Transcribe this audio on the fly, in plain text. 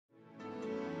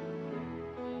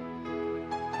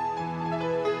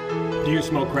you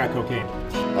smoke crack cocaine?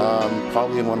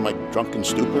 Probably in one of my drunken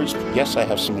stupors. Yes, I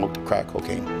have smoked crack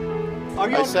cocaine. Are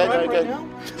you on crack right now?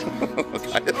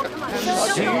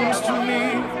 Seems to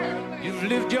me you've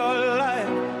lived your life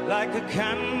like a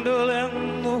candle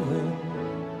in the wind,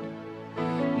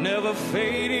 never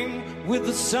fading with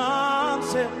the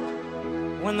sunset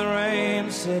when the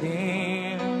rain set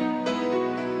in,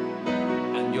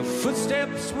 and your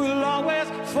footsteps will always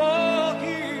fall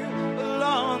here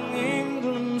along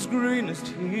England's greenest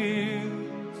hills.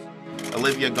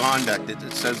 Olivia Gondak, it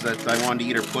says that I wanted to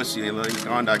eat her pussy. Olivia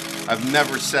Gondak, I've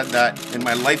never said that in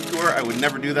my life to her. I would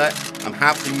never do that. I'm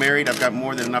happily married. I've got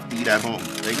more than enough to eat at home.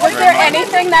 Was there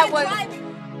anything that was...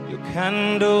 Your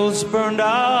candles burned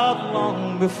out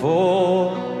long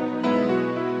before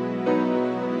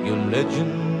your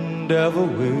legend ever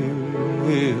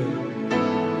will.